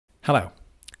Hello,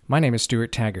 my name is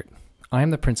Stewart Taggart. I am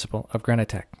the principal of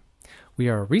Grenatec. We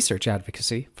are a research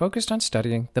advocacy focused on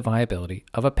studying the viability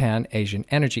of a pan-Asian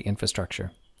energy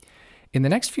infrastructure. In the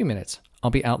next few minutes,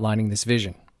 I'll be outlining this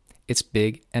vision. It's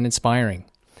big and inspiring.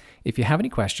 If you have any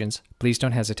questions, please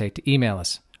don't hesitate to email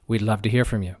us. We'd love to hear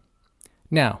from you.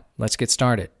 Now, let's get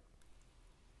started.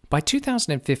 By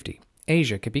 2050,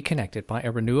 Asia could be connected by a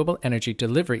renewable energy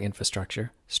delivery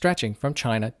infrastructure stretching from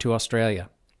China to Australia.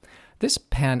 This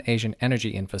pan-Asian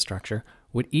energy infrastructure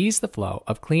would ease the flow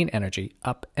of clean energy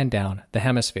up and down the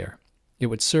hemisphere. It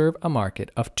would serve a market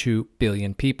of 2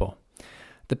 billion people.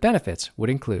 The benefits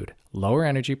would include lower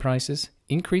energy prices,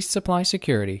 increased supply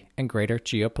security, and greater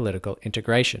geopolitical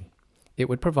integration. It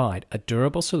would provide a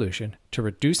durable solution to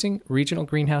reducing regional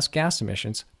greenhouse gas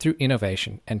emissions through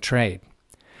innovation and trade.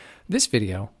 This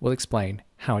video will explain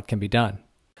how it can be done.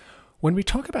 When we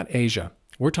talk about Asia,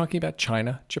 we're talking about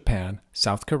China, Japan,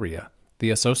 South Korea, the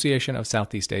Association of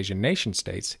Southeast Asian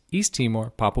Nation-States, East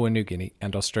Timor, Papua New Guinea,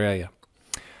 and Australia.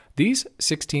 These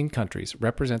 16 countries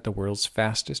represent the world's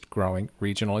fastest growing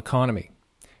regional economy.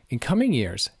 In coming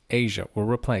years, Asia will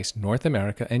replace North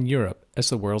America and Europe as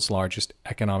the world's largest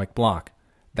economic bloc.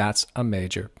 That's a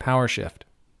major power shift.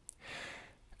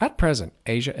 At present,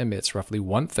 Asia emits roughly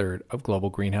 1/3 of global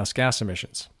greenhouse gas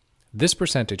emissions. This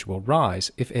percentage will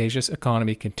rise if Asia's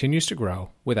economy continues to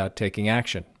grow without taking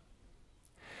action.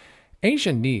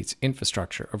 Asia needs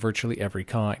infrastructure of virtually every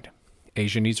kind.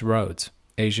 Asia needs roads.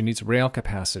 Asia needs rail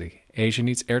capacity. Asia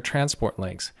needs air transport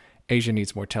links. Asia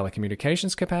needs more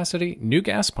telecommunications capacity, new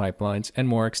gas pipelines, and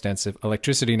more extensive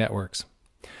electricity networks.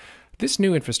 This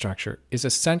new infrastructure is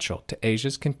essential to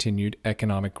Asia's continued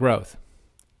economic growth.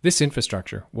 This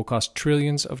infrastructure will cost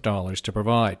trillions of dollars to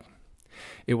provide.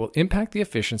 It will impact the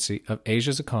efficiency of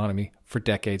Asia's economy for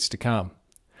decades to come.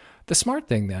 The smart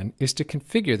thing, then, is to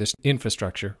configure this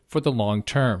infrastructure for the long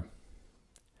term.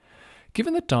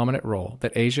 Given the dominant role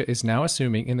that Asia is now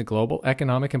assuming in the global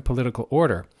economic and political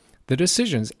order, the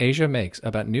decisions Asia makes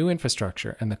about new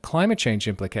infrastructure and the climate change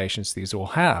implications these will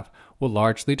have will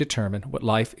largely determine what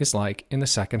life is like in the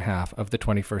second half of the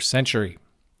 21st century.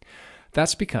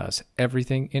 That's because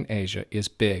everything in Asia is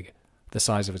big: the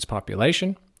size of its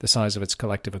population, the size of its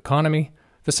collective economy,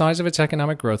 the size of its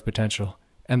economic growth potential,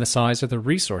 and the size of the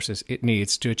resources it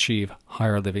needs to achieve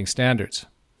higher living standards.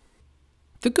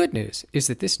 The good news is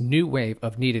that this new wave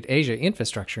of needed Asia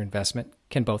infrastructure investment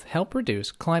can both help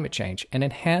reduce climate change and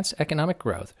enhance economic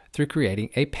growth through creating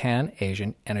a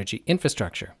pan-Asian energy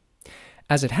infrastructure.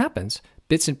 As it happens,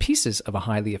 bits and pieces of a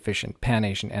highly efficient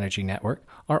pan-Asian energy network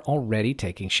are already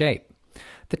taking shape.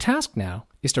 The task now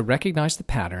is to recognize the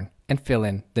pattern and fill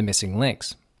in the missing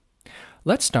links.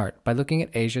 Let's start by looking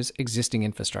at Asia's existing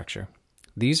infrastructure.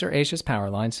 These are Asia's power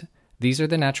lines, these are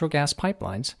the natural gas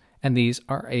pipelines, and these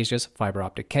are Asia's fiber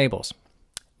optic cables.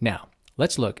 Now,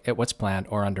 let's look at what's planned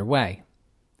or underway.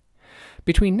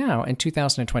 Between now and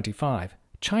 2025,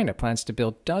 China plans to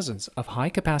build dozens of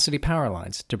high-capacity power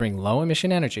lines to bring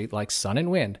low-emission energy like sun and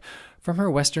wind from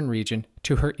her western region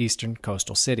to her eastern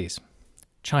coastal cities.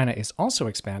 China is also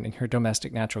expanding her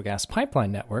domestic natural gas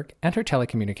pipeline network and her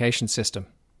telecommunications system.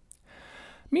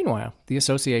 Meanwhile, the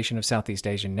Association of Southeast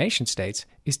Asian Nation-States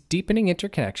is deepening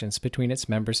interconnections between its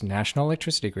members' national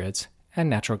electricity grids and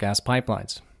natural gas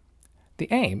pipelines. The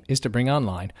aim is to bring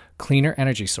online cleaner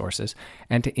energy sources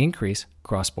and to increase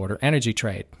cross-border energy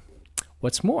trade.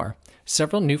 What's more,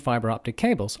 several new fiber optic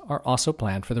cables are also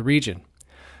planned for the region.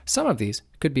 Some of these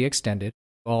could be extended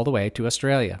all the way to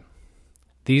Australia.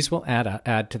 These will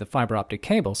add to the fiber optic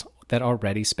cables that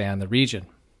already span the region.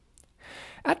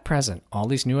 At present, all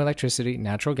these new electricity,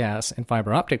 natural gas, and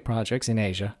fiber optic projects in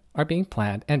Asia are being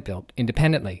planned and built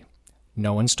independently.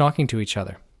 No one's talking to each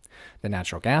other. The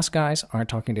natural gas guys aren't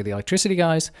talking to the electricity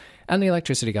guys, and the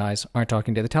electricity guys aren't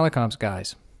talking to the telecoms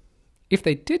guys. If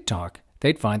they did talk,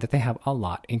 they'd find that they have a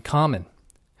lot in common.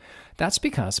 That's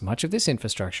because much of this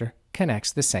infrastructure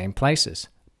connects the same places,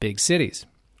 big cities.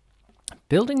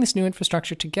 Building this new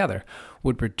infrastructure together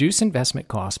would reduce investment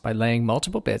costs by laying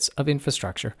multiple bits of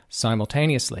infrastructure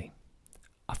simultaneously.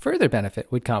 A further benefit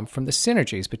would come from the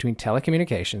synergies between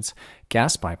telecommunications,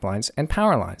 gas pipelines, and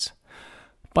power lines.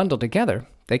 Bundled together,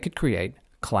 they could create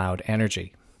cloud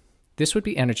energy. This would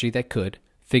be energy that could,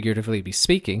 figuratively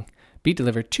speaking, be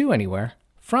delivered to anywhere,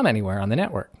 from anywhere on the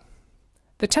network.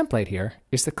 The template here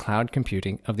is the cloud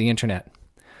computing of the Internet.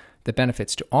 The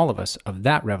benefits to all of us of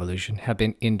that revolution have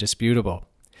been indisputable.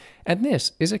 And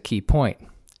this is a key point.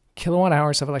 Kilowatt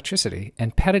hours of electricity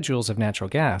and petajoules of natural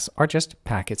gas are just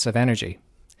packets of energy.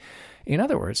 In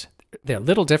other words, they're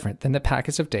little different than the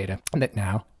packets of data that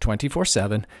now,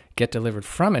 24/7, get delivered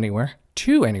from anywhere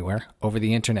to anywhere over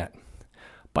the Internet.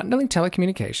 Bundling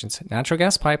telecommunications, natural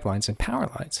gas pipelines, and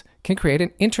power lines can create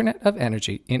an internet of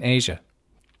energy in Asia.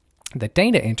 The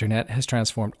data internet has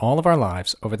transformed all of our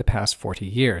lives over the past 40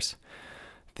 years.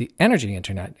 The energy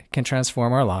internet can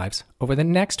transform our lives over the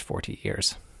next 40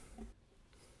 years.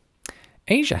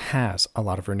 Asia has a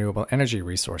lot of renewable energy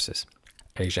resources.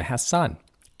 Asia has sun.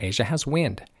 Asia has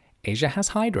wind. Asia has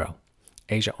hydro.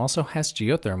 Asia also has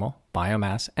geothermal,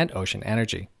 biomass, and ocean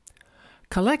energy.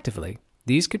 Collectively,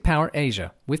 these could power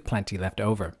Asia with plenty left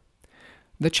over.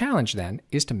 The challenge, then,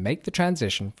 is to make the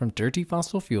transition from dirty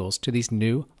fossil fuels to these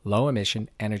new, low-emission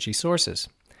energy sources.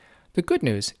 The good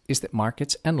news is that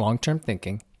markets and long-term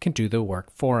thinking can do the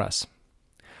work for us.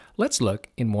 Let's look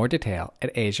in more detail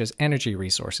at Asia's energy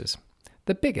resources.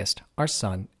 The biggest are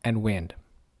sun and wind.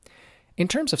 In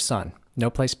terms of sun, no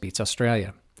place beats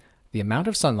Australia. The amount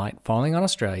of sunlight falling on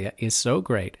Australia is so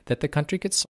great that the country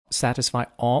could satisfy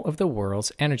all of the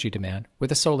world's energy demand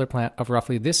with a solar plant of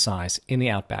roughly this size in the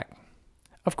outback.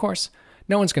 Of course,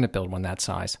 no one's going to build one that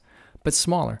size, but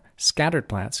smaller, scattered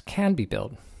plants can be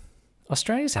built.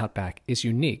 Australia's outback is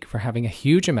unique for having a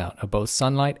huge amount of both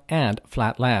sunlight and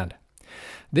flat land.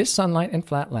 This sunlight and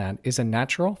flat land is a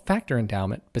natural factor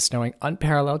endowment bestowing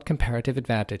unparalleled comparative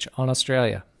advantage on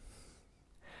Australia.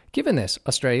 Given this,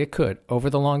 Australia could, over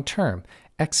the long term,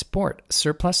 export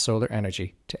surplus solar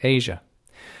energy to Asia.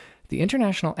 The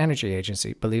International Energy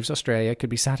Agency believes Australia could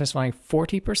be satisfying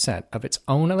 40% of its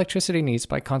own electricity needs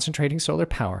by concentrating solar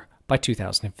power by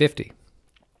 2050.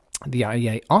 The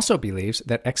IEA also believes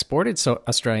that exported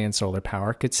Australian solar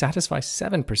power could satisfy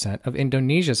 7% of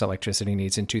Indonesia's electricity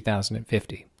needs in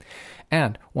 2050.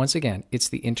 And, once again, it's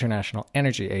the International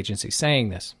Energy Agency saying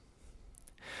this.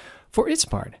 For its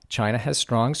part, China has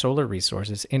strong solar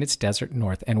resources in its desert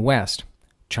north and west.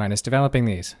 China's developing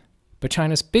these. But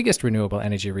China's biggest renewable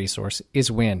energy resource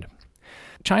is wind.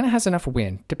 China has enough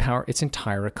wind to power its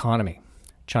entire economy.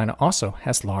 China also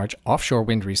has large offshore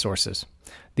wind resources.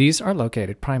 These are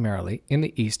located primarily in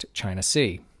the East China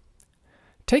Sea.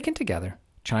 Taken together,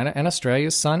 China and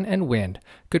Australia's sun and wind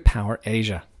could power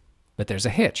Asia. But there's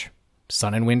a hitch.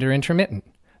 Sun and wind are intermittent.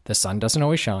 The sun doesn't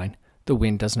always shine. The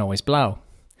wind doesn't always blow.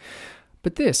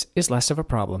 But this is less of a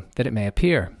problem than it may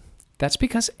appear. That's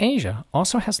because Asia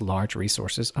also has large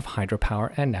resources of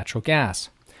hydropower and natural gas.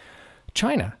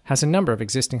 China has a number of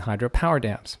existing hydropower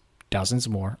dams. Dozens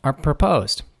more are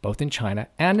proposed, both in China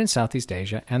and in Southeast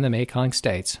Asia and the Mekong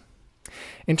states.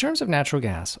 In terms of natural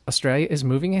gas, Australia is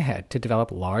moving ahead to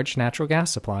develop large natural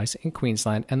gas supplies in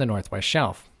Queensland and the Northwest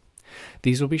Shelf.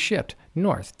 These will be shipped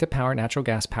north to power natural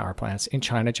gas power plants in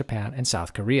China, Japan, and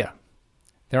South Korea.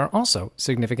 There are also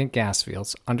significant gas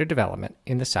fields under development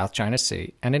in the South China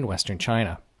Sea and in western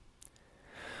China.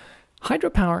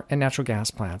 Hydropower and natural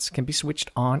gas plants can be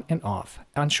switched on and off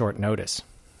on short notice.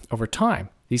 Over time,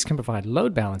 these can provide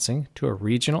load balancing to a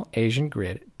regional Asian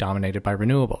grid dominated by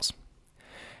renewables.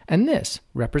 And this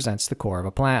represents the core of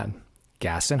a plan.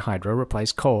 Gas and hydro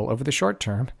replace coal over the short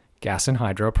term. Gas and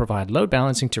hydro provide load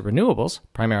balancing to renewables,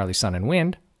 primarily sun and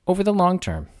wind, over the long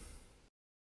term.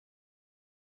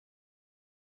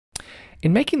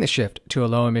 In making the shift to a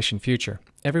low-emission future,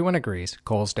 everyone agrees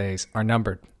coal's days are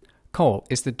numbered. Coal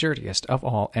is the dirtiest of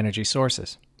all energy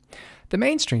sources. The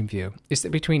mainstream view is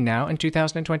that between now and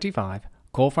 2025,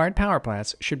 coal-fired power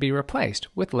plants should be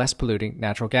replaced with less polluting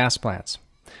natural gas plants.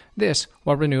 This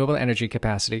while renewable energy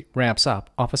capacity ramps up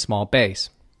off a small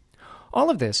base. All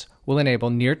of this will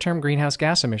enable near-term greenhouse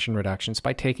gas emission reductions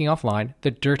by taking offline the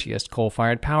dirtiest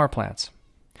coal-fired power plants.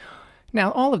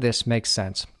 Now, all of this makes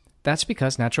sense. That's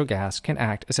because natural gas can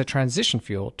act as a transition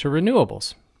fuel to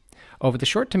renewables. Over the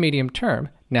short to medium term,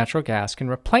 natural gas can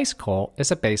replace coal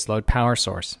as a baseload power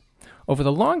source. Over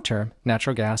the long term,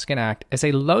 natural gas can act as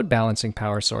a load balancing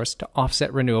power source to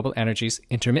offset renewable energy's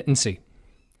intermittency.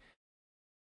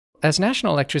 As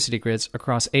national electricity grids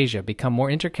across Asia become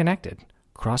more interconnected,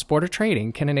 cross-border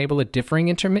trading can enable the differing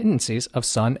intermittencies of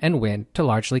sun and wind to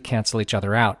largely cancel each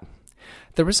other out.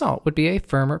 The result would be a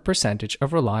firmer percentage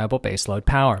of reliable baseload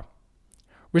power.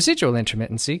 Residual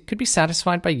intermittency could be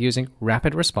satisfied by using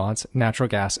rapid response natural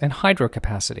gas and hydro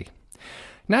capacity.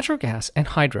 Natural gas and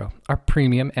hydro are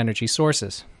premium energy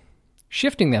sources.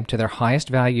 Shifting them to their highest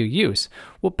value use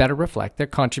will better reflect their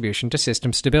contribution to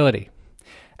system stability.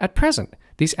 At present,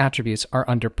 these attributes are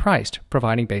underpriced,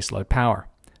 providing baseload power.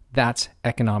 That's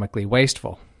economically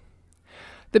wasteful.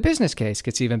 The business case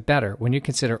gets even better when you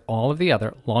consider all of the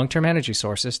other long-term energy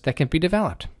sources that can be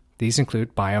developed. These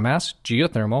include biomass,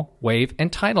 geothermal, wave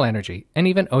and tidal energy, and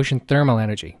even ocean thermal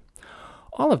energy.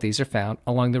 All of these are found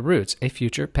along the routes a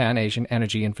future Pan-Asian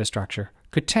energy infrastructure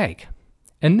could take.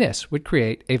 And this would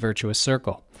create a virtuous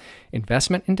circle.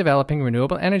 Investment in developing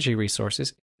renewable energy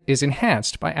resources is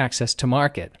enhanced by access to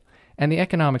market, and the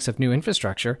economics of new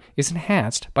infrastructure is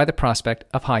enhanced by the prospect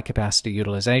of high capacity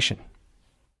utilization.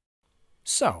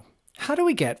 So, how do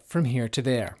we get from here to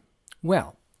there?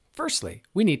 Well, firstly,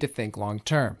 we need to think long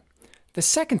term. The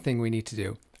second thing we need to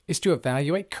do is to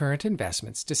evaluate current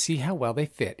investments to see how well they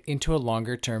fit into a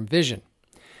longer term vision.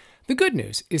 The good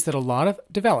news is that a lot of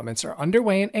developments are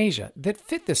underway in Asia that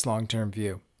fit this long term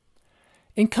view.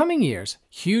 In coming years,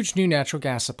 huge new natural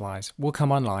gas supplies will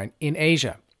come online in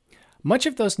Asia. Much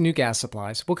of those new gas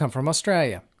supplies will come from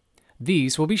Australia.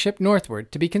 These will be shipped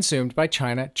northward to be consumed by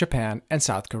China, Japan, and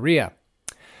South Korea.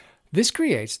 This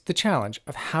creates the challenge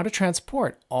of how to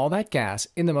transport all that gas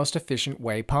in the most efficient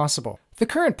way possible. The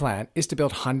current plan is to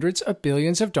build hundreds of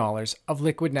billions of dollars of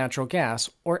liquid natural gas,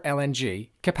 or LNG,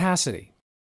 capacity.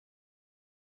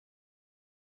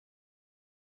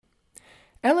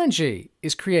 LNG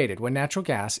is created when natural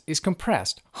gas is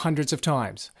compressed hundreds of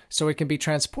times, so it can be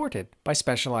transported by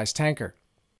specialized tanker.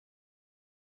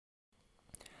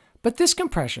 But this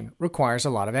compression requires a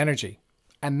lot of energy,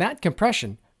 and that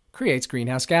compression creates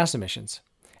greenhouse gas emissions.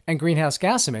 And greenhouse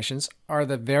gas emissions are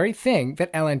the very thing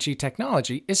that LNG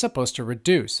technology is supposed to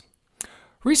reduce.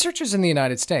 Researchers in the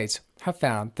United States have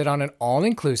found that on an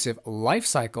all-inclusive life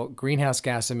cycle greenhouse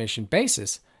gas emission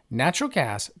basis, natural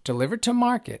gas delivered to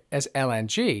market as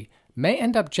LNG may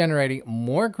end up generating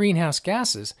more greenhouse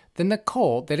gases than the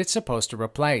coal that it's supposed to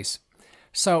replace.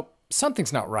 So,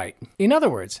 something's not right. In other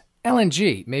words,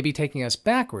 LNG may be taking us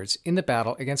backwards in the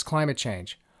battle against climate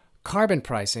change. Carbon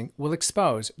pricing will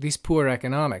expose these poor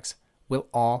economics. We'll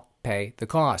all pay the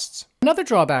costs. Another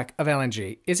drawback of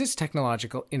LNG is its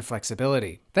technological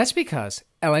inflexibility. That's because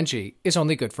LNG is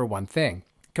only good for one thing: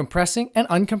 compressing and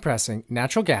uncompressing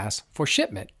natural gas for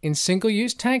shipment in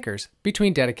single-use tankers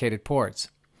between dedicated ports.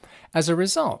 As a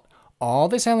result, all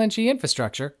this LNG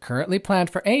infrastructure currently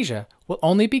planned for Asia will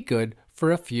only be good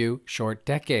for a few short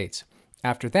decades.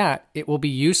 After that, it will be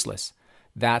useless.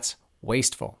 That's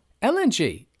wasteful.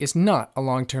 LNG is not a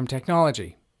long-term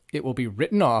technology. It will be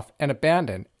written off and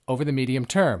abandoned over the medium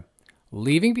term,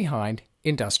 leaving behind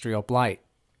industrial blight.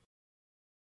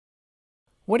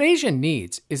 What Asia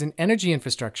needs is an energy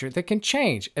infrastructure that can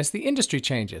change as the industry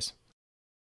changes.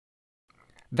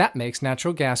 That makes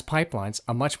natural gas pipelines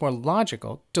a much more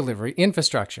logical delivery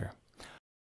infrastructure.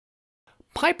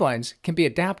 Pipelines can be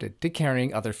adapted to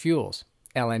carrying other fuels.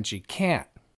 LNG can't.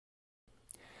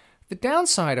 The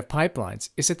downside of pipelines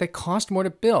is that they cost more to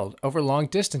build over long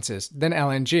distances than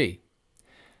LNG.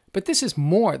 But this is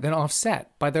more than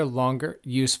offset by their longer,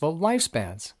 useful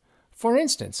lifespans. For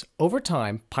instance, over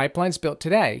time, pipelines built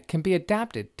today can be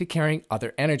adapted to carrying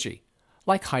other energy,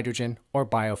 like hydrogen or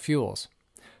biofuels.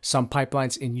 Some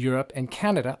pipelines in Europe and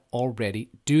Canada already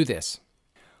do this.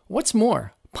 What's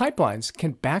more, pipelines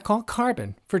can backhaul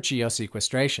carbon for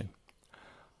geosequestration.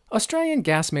 Australian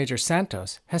gas major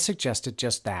Santos has suggested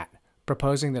just that,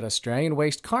 proposing that Australian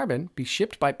waste carbon be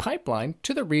shipped by pipeline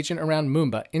to the region around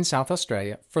Moomba in South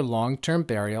Australia for long-term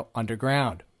burial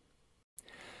underground.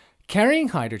 Carrying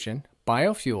hydrogen,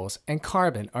 biofuels, and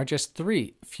carbon are just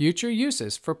 3 future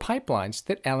uses for pipelines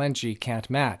that LNG can't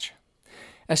match.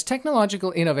 As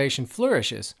technological innovation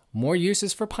flourishes, more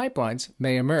uses for pipelines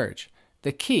may emerge.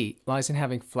 The key lies in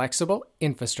having flexible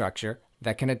infrastructure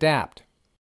that can adapt.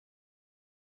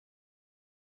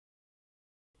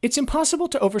 It's impossible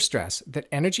to overstress that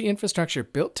energy infrastructure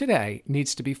built today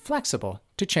needs to be flexible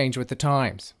to change with the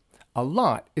times. A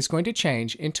lot is going to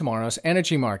change in tomorrow's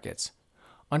energy markets.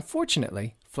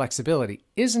 Unfortunately, flexibility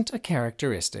isn't a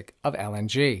characteristic of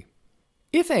LNG.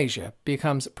 If Asia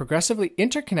becomes progressively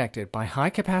interconnected by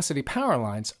high-capacity power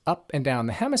lines up and down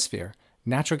the hemisphere,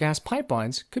 natural gas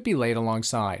pipelines could be laid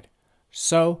alongside.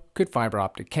 So could fiber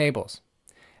optic cables.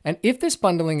 And if this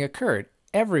bundling occurred,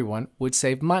 everyone would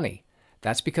save money.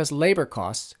 That's because labor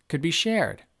costs could be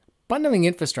shared. Bundling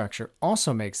infrastructure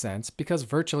also makes sense because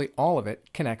virtually all of it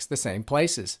connects the same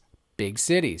places, big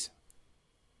cities.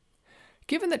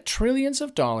 Given that trillions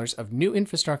of dollars of new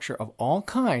infrastructure of all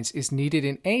kinds is needed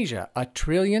in Asia, $1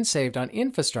 trillion saved on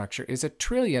infrastructure is $1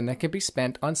 trillion that can be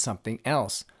spent on something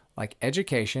else, like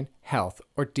education, health,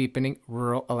 or deepening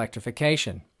rural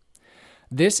electrification.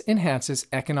 This enhances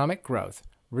economic growth,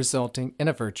 resulting in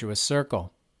a virtuous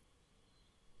circle.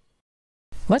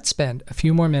 Let's spend a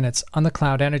few more minutes on the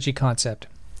cloud energy concept.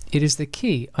 It is the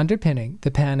key underpinning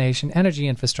the Pan-Asian energy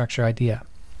infrastructure idea.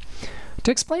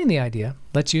 To explain the idea,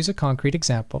 let's use a concrete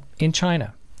example in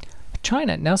China.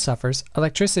 China now suffers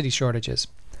electricity shortages.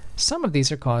 Some of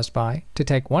these are caused by, to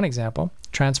take one example,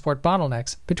 transport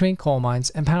bottlenecks between coal mines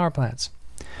and power plants.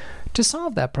 To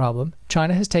solve that problem,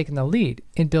 China has taken the lead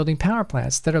in building power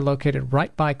plants that are located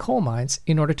right by coal mines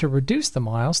in order to reduce the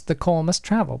miles the coal must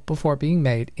travel before being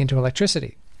made into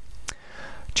electricity.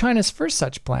 China's first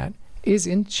such plant is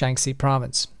in Shaanxi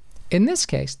province. In this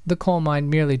case, the coal mine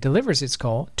merely delivers its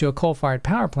coal to a coal-fired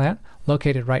power plant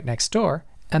located right next door,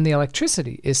 and the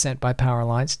electricity is sent by power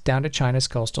lines down to China's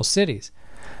coastal cities.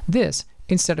 This,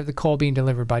 instead of the coal being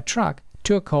delivered by truck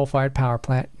to a coal-fired power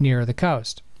plant nearer the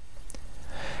coast.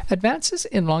 Advances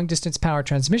in long-distance power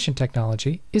transmission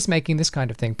technology is making this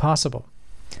kind of thing possible.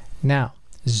 Now,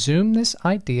 zoom this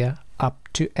idea up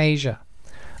to Asia.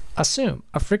 Assume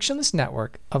a frictionless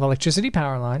network of electricity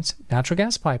power lines, natural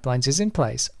gas pipelines is in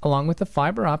place, along with the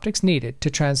fiber optics needed to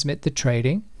transmit the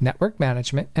trading, network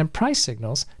management, and price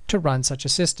signals to run such a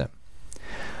system.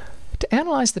 To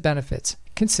analyze the benefits,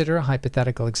 consider a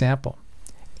hypothetical example.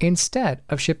 Instead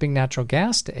of shipping natural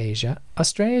gas to Asia,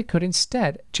 Australia could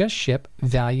instead just ship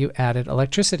value-added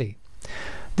electricity.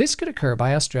 This could occur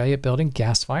by Australia building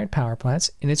gas-fired power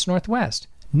plants in its northwest,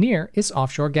 near its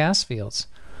offshore gas fields.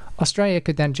 Australia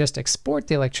could then just export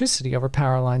the electricity over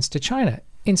power lines to China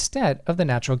instead of the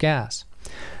natural gas.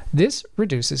 This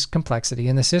reduces complexity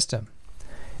in the system.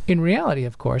 In reality,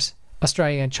 of course,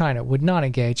 Australia and China would not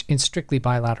engage in strictly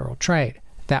bilateral trade.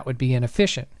 That would be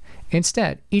inefficient.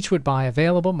 Instead, each would buy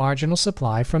available marginal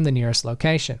supply from the nearest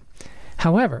location.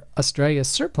 However, Australia's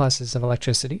surpluses of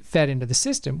electricity fed into the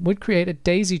system would create a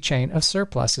daisy chain of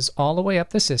surpluses all the way up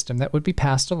the system that would be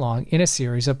passed along in a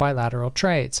series of bilateral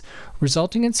trades,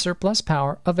 resulting in surplus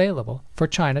power available for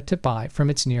China to buy from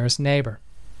its nearest neighbor.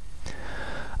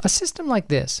 A system like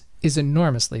this is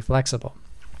enormously flexible.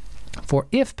 For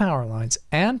if power lines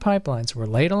and pipelines were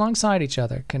laid alongside each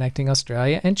other connecting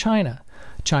Australia and China,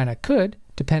 China could,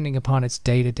 depending upon its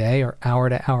day-to-day or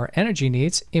hour-to-hour energy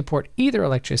needs, import either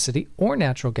electricity or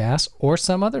natural gas or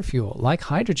some other fuel, like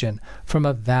hydrogen, from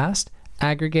a vast,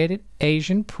 aggregated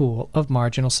Asian pool of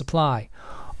marginal supply,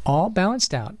 all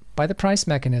balanced out by the price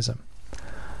mechanism.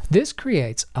 This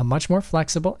creates a much more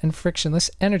flexible and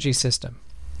frictionless energy system.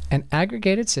 An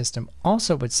aggregated system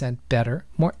also would send better,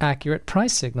 more accurate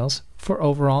price signals for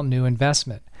overall new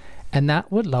investment, and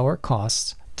that would lower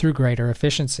costs through greater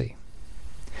efficiency.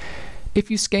 If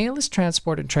you scale this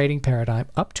transport and trading paradigm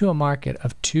up to a market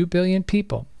of 2 billion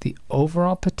people, the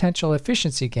overall potential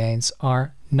efficiency gains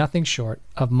are nothing short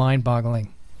of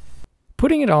mind-boggling.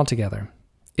 Putting it all together,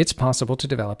 it's possible to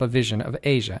develop a vision of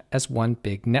Asia as one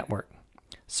big network.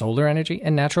 Solar energy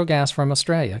and natural gas from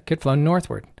Australia could flow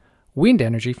northward. Wind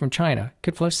energy from China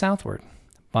could flow southward.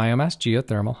 Biomass,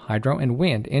 geothermal, hydro, and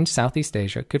wind in Southeast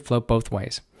Asia could flow both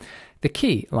ways. The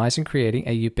key lies in creating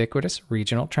a ubiquitous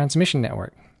regional transmission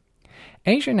network.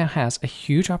 Asia now has a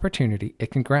huge opportunity it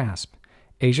can grasp.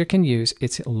 Asia can use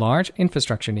its large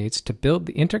infrastructure needs to build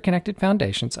the interconnected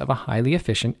foundations of a highly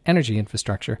efficient energy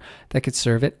infrastructure that could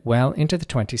serve it well into the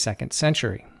 22nd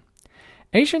century.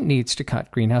 Asia needs to cut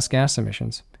greenhouse gas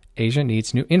emissions. Asia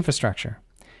needs new infrastructure.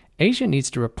 Asia needs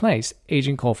to replace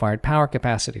aging coal-fired power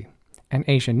capacity. And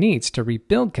Asia needs to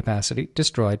rebuild capacity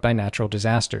destroyed by natural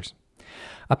disasters.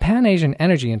 A Pan-Asian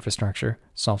energy infrastructure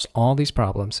solves all these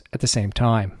problems at the same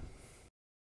time.